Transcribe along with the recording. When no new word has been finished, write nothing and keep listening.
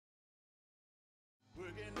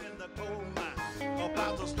the coal mine,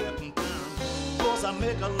 about to slip down. Of course, I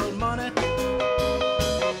make a little money,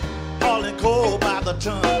 hauling coal by the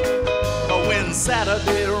ton. But when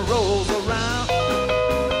Saturday rolls around,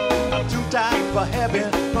 I'm too tired for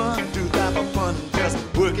having fun, too tired for fun. Just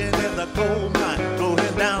working in the coal mine,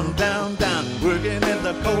 going down, down, down. Working in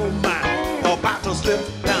the coal mine, about to slip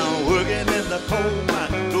down. Working in the coal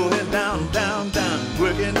mine, going down, down, down.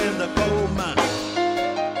 Working in the coal mine.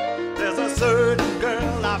 There's a certain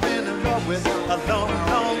girl I've been in love with a long,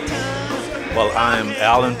 long time. Well, I'm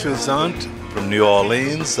Alan Toussaint from New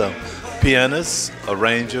Orleans, a pianist,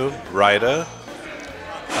 arranger, writer,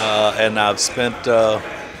 and I've spent.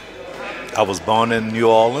 I was born in New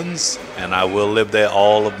Orleans, and I will live there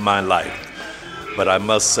all of my life. But I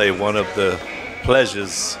must say, one of the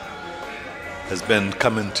pleasures has been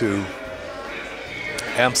coming to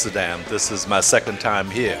Amsterdam. This is my second time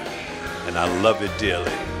here, and I love it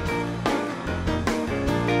dearly.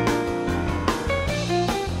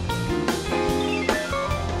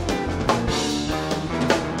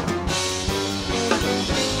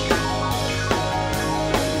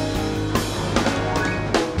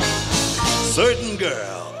 Certain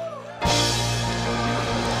girl.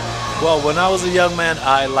 Well, when I was a young man,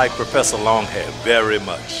 I liked Professor Longhair very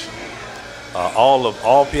much.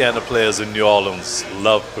 All piano players in New Orleans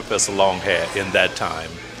loved Professor Longhair in that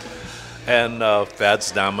time, and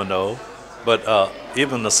Fats Domino. But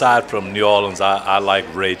even aside from New Orleans, I like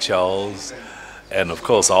Ray Charles, and of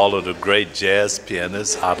course all of the great jazz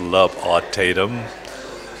pianists. I love Art Tatum,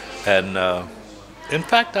 and in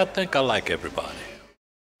fact, I think I like everybody.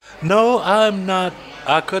 No, I'm not.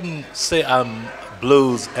 I couldn't say I'm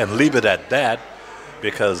blues and leave it at that,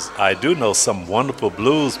 because I do know some wonderful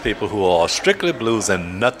blues people who are strictly blues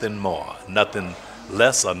and nothing more, nothing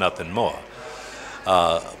less or nothing more.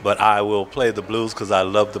 But I will play the blues because I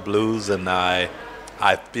love the blues and I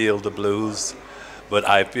feel the blues, but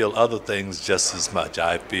I feel other things just as much.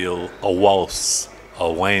 I feel a waltz,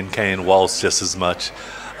 a Wayne Kane waltz just as much.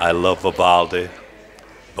 I love Vivaldi,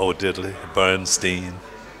 Bo Diddley, Bernstein,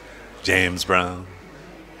 James Brown.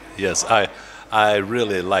 Yes, I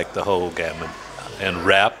really like the whole gamut, and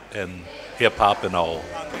rap and hip hop and all.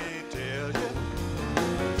 I can't tell you.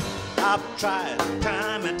 I've tried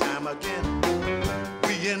time and time again.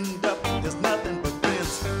 We end up as nothing but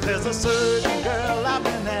friends. There's a certain girl I've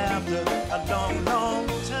been after a long, long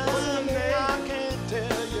time. I can't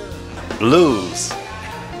tell you. Blues.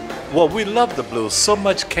 Well, we love the blues. So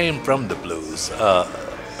much came from the blues.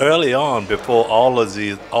 Early on, before all of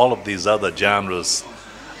these other genres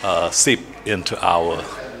seeped into our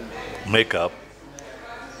makeup,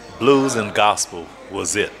 blues and gospel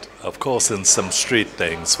was it. Of course, in some street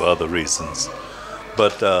things for other reasons.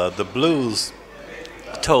 But the blues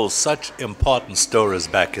told such important stories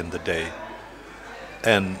back in the day.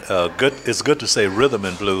 And it's good to say rhythm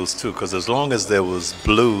and blues too, because as long as there was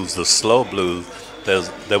blues, the slow blues,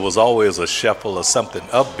 there was always a shuffle or something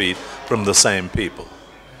upbeat from the same people.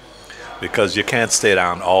 Because you can't stay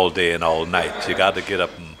down all day and all night. You got to get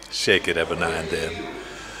up and shake it every now and then.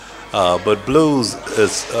 But blues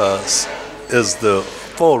is the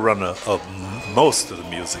forerunner of most of the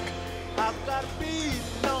music.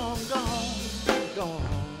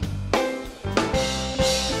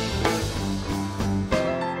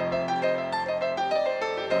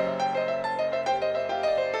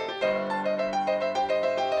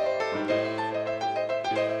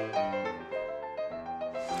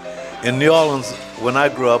 In New Orleans, when I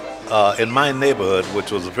grew up, in my neighborhood, which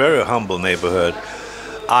was a very humble neighborhood,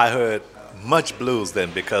 I heard much blues then,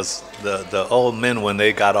 because the old men, when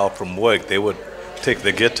they got off from work, they would take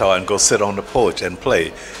the guitar and go sit on the porch and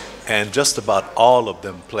play. And just about all of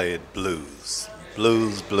them played blues.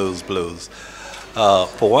 Blues, blues, blues.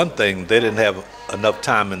 For one thing, they didn't have enough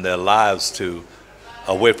time in their lives to,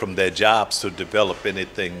 away from their jobs, to develop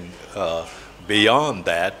anything beyond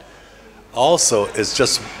that. Also, it's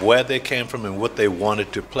just where they came from and what they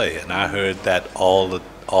wanted to play, and I heard that all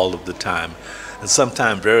of the time. And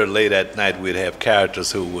sometime very late at night, we'd have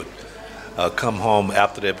characters who would come home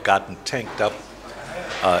after they've gotten tanked up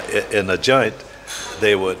in a joint.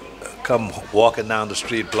 They would come walking down the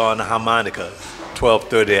street blowing a harmonica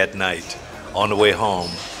 12:30 at night on the way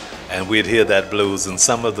home, and we'd hear that blues. And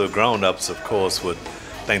some of the grown-ups, of course, would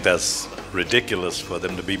think that's ridiculous for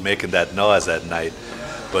them to be making that noise at night.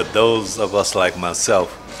 But those of us like myself,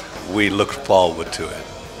 we look forward to it.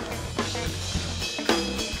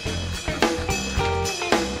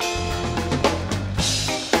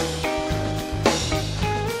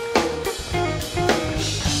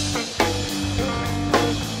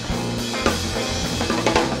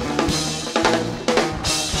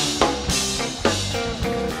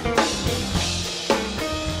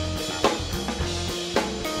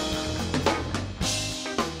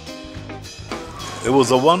 was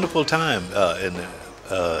a wonderful time in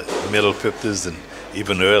the middle 50s and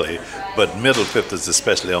even early, but middle 50s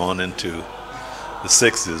especially on into the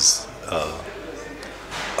 60s.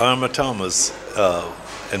 Irma Thomas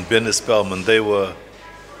and Benny Spellman, they were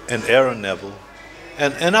in Aaron Neville,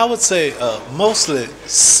 and I would say mostly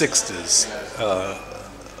 60s,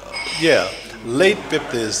 yeah, late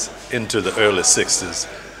 50s into the early 60s.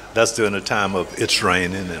 That's during the time of It's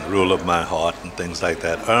Raining and Rule of My Heart and things like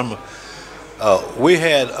that. Irma, we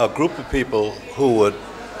had a group of people who would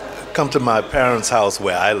come to my parents' house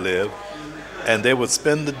where I lived, and they would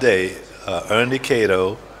spend the day, Ernie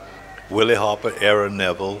Cato, Willie Harper, Aaron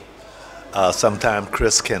Neville, sometime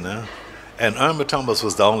Chris Kenner, and Irma Thomas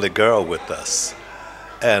was the only girl with us.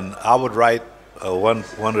 And I would write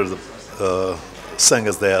one of the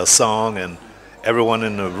singers there a song, and everyone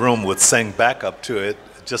in the room would sing back up to it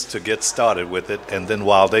just to get started with it. And then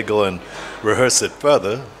while they go and rehearse it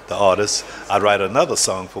further, the artists, I'd write another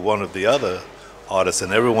song for one of the other artists,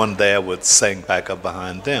 and everyone there would sing back up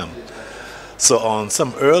behind them. So on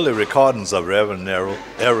some early recordings of Aaron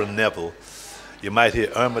Neville, you might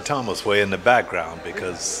hear Irma Thomas way in the background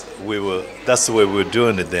because that's the way we were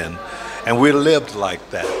doing it then. And we lived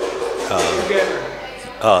like that.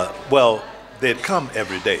 Well, they'd come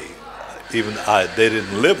every day. Even they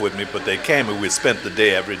didn't live with me, but they came and we spent the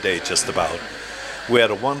day every day just about. We had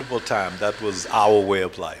a wonderful time. That was our way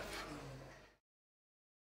of life.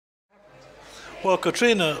 Well,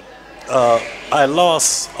 Katrina, I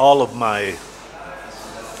lost all of my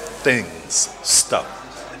things,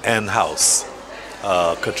 stuff, and house.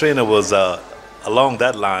 Katrina was along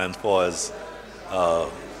that line for as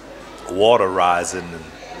water rising and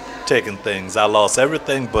taking things. I lost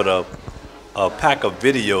everything but a pack of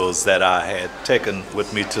videos that I had taken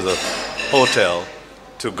with me to the hotel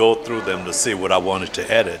to go through them to see what I wanted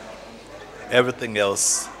to edit. Everything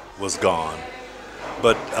else was gone.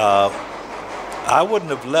 But I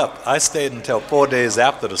wouldn't have left. I stayed until 4 days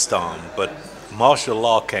after the storm, but martial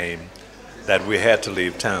law came that we had to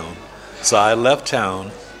leave town. So I left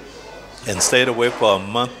town and stayed away for a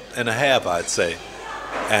month and a half, I'd say.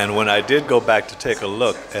 And when I did go back to take a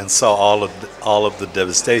look and saw all of the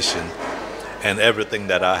devastation and everything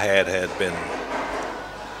that I had been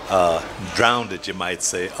drowned, you might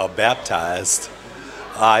say, or baptized,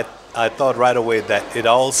 I thought right away that it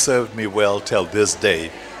all served me well till this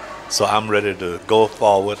day. So I'm ready to go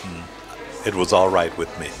forward, and it was all right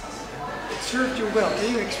with me. It served you well.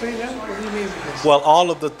 Can you explain that? What do you mean by this? Well, all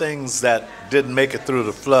of the things that didn't make it through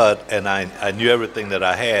the flood, and I knew everything that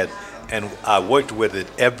I had, and I worked with it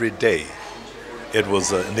every day. It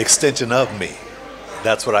was an extension of me.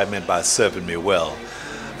 That's what I meant by serving me well.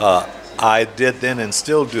 I did then and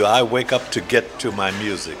still do. I wake up to get to my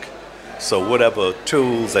music. So whatever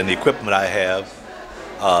tools and equipment I have,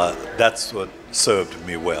 that's what served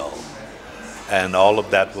me well. And all of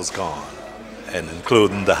that was gone, and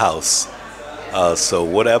including the house. So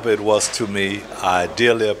whatever it was to me, I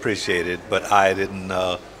dearly appreciate it, but I didn't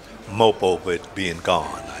mope over it being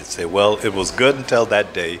gone. I say, well, it was good until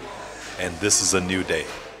that day, and this is a new day.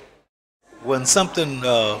 When something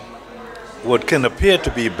what can appear to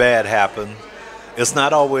be bad happen, it's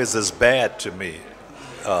not always as bad to me.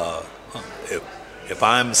 If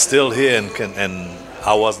I'm still here and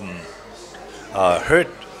I wasn't hurt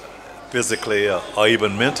physically or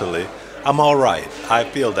even mentally, I'm all right. I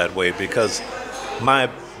feel that way because my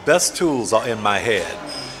best tools are in my head,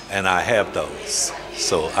 and I have those,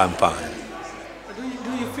 so I'm fine. Do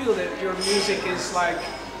you feel that your music is like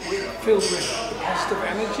filled with positive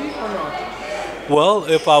energy or not? Well,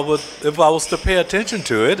 if I was to pay attention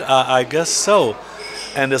to it, I guess so.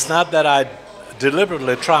 And it's not that I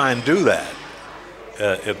deliberately try and do that.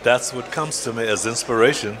 If that's what comes to me as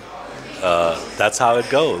inspiration, that's how it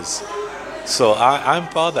goes. So I'm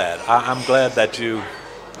for that. I'm glad that you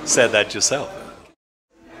said that yourself.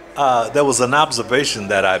 There was an observation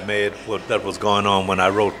that I made that was going on when I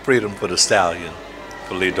wrote Freedom for the Stallion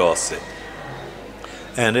for Lee Dorsey.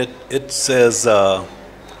 And it says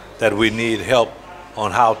that we need help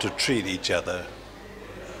on how to treat each other.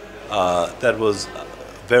 That was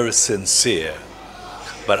very sincere.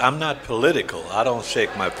 But I'm not political. I don't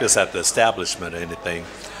shake my fist at the establishment or anything.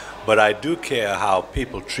 But I do care how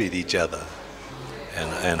people treat each other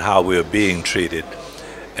and how we're being treated.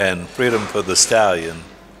 And Freedom for the Stallion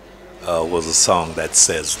was a song that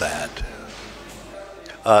says that.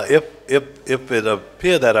 If it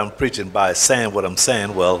appear that I'm preaching by saying what I'm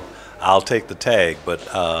saying, well, I'll take the tag. But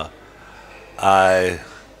I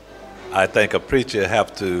think a preacher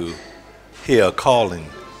have to hear a calling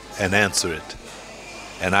and answer it.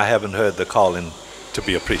 And I haven't heard the calling to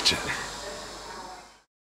be a preacher.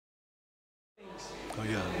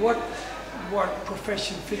 what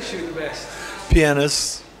profession fits you the best?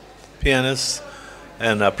 Pianist,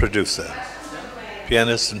 and a producer.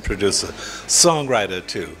 Pianist and producer. Songwriter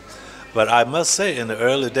too. But I must say, in the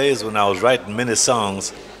early days when I was writing many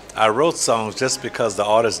songs, I wrote songs just because the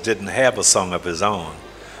artist didn't have a song of his own.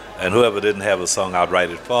 And whoever didn't have a song, I'd write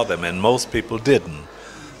it for them. And most people didn't.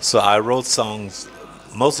 So I wrote songs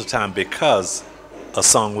most of the time because a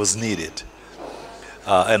song was needed.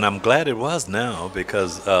 And I'm glad it was now,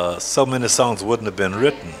 because so many songs wouldn't have been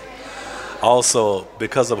written. Also,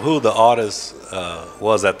 because of who the artist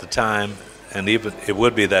was at the time, and even it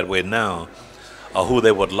would be that way now, or who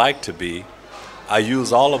they would like to be, I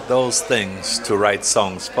use all of those things to write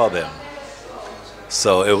songs for them.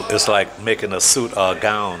 So it's like making a suit or a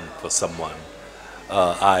gown for someone.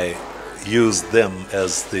 I use them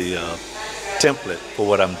as the template for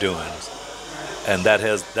what I'm doing. And that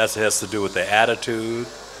has to do with the attitude,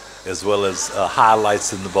 as well as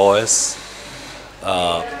highlights in the voice,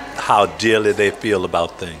 how dearly they feel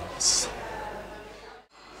about things.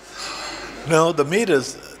 No, the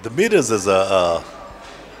meters is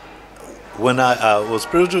when I was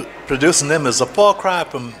producing them, is a far cry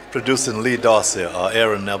from producing Lee Dorsey or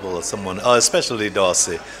Aaron Neville or someone, especially Lee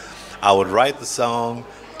Dorsey. I would write the song,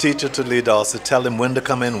 teach it to Lee Dorsey, tell him when to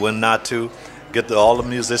come in, when not to, get all the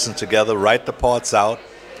musicians together, write the parts out,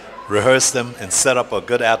 rehearse them, and set up a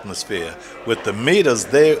good atmosphere. With the Meters,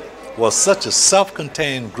 they was such a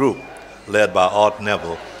self-contained group led by Art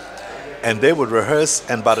Neville, and they would rehearse,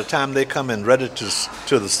 and by the time they come in ready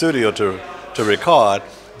to the studio to record,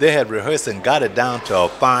 they had rehearsed and got it down to a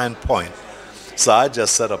fine point. So I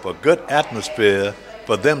just set up a good atmosphere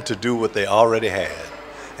for them to do what they already had,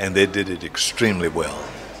 and they did it extremely well.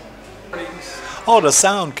 Oh, the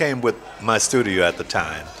sound came with my studio at the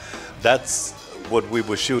time. That's what we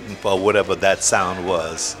were shooting for, whatever that sound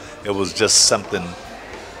was. It was just something,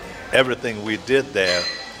 everything we did there,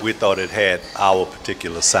 we thought it had our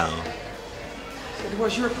particular sound. It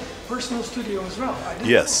was your personal studio as well?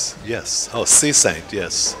 Yes. Oh, Toussaint,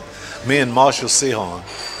 yes. Me and Marshall Sehorn.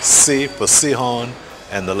 C for Sehorn,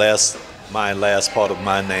 and my last part of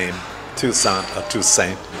my name, Toussaint or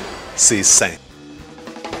Toussaint, C-Saint.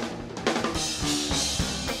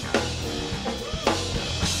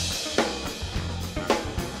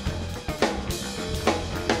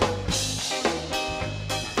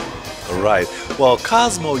 Right. Well,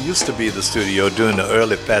 Cosmo used to be the studio during the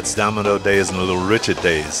early Fats Domino days and the Little Richard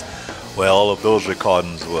days, where all of those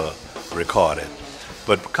recordings were recorded.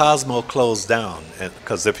 But Cosmo closed down,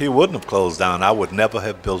 because if he wouldn't have closed down, I would never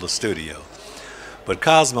have built a studio. But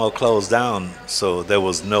Cosmo closed down, so there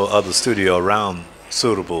was no other studio around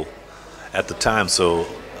suitable at the time, so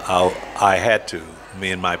I had to,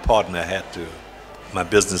 me and my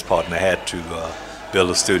business partner had to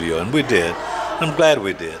build a studio, and we did. I'm glad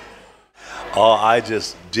we did. Oh, I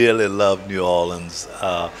just dearly love New Orleans.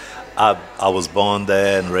 I was born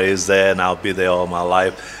there and raised there, and I'll be there all my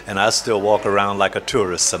life. And I still walk around like a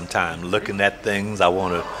tourist sometimes, looking at things. I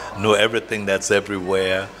want to know everything that's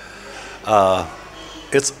everywhere.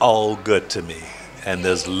 It's all good to me. And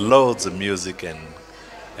there's loads of music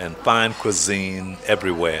and fine cuisine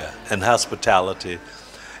everywhere, and hospitality.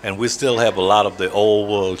 And we still have a lot of the old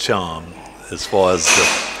world charm as far as the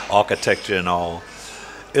architecture and all.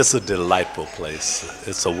 It's a delightful place.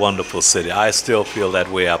 It's a wonderful city. I still feel that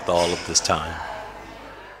way after all of this time.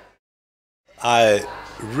 I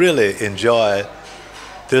really enjoy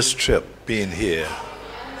this trip being here.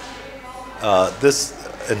 And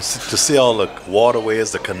to see all the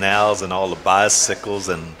waterways, the canals, and all the bicycles,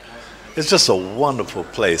 and it's just a wonderful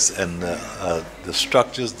place. And the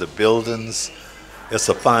structures, the buildings, it's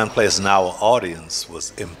a fine place. And our audience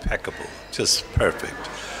was impeccable, just perfect.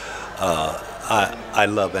 I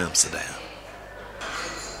love Amsterdam.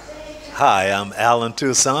 Hi, I'm Alan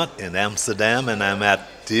Toussaint in Amsterdam, and I'm at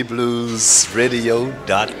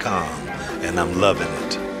dbluesradio.com, and I'm loving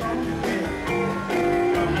it.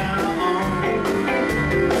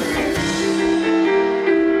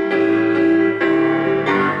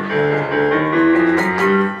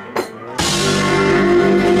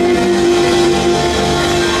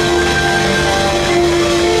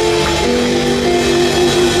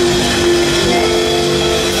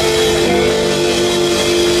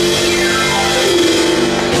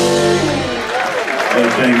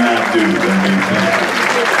 Everything I do,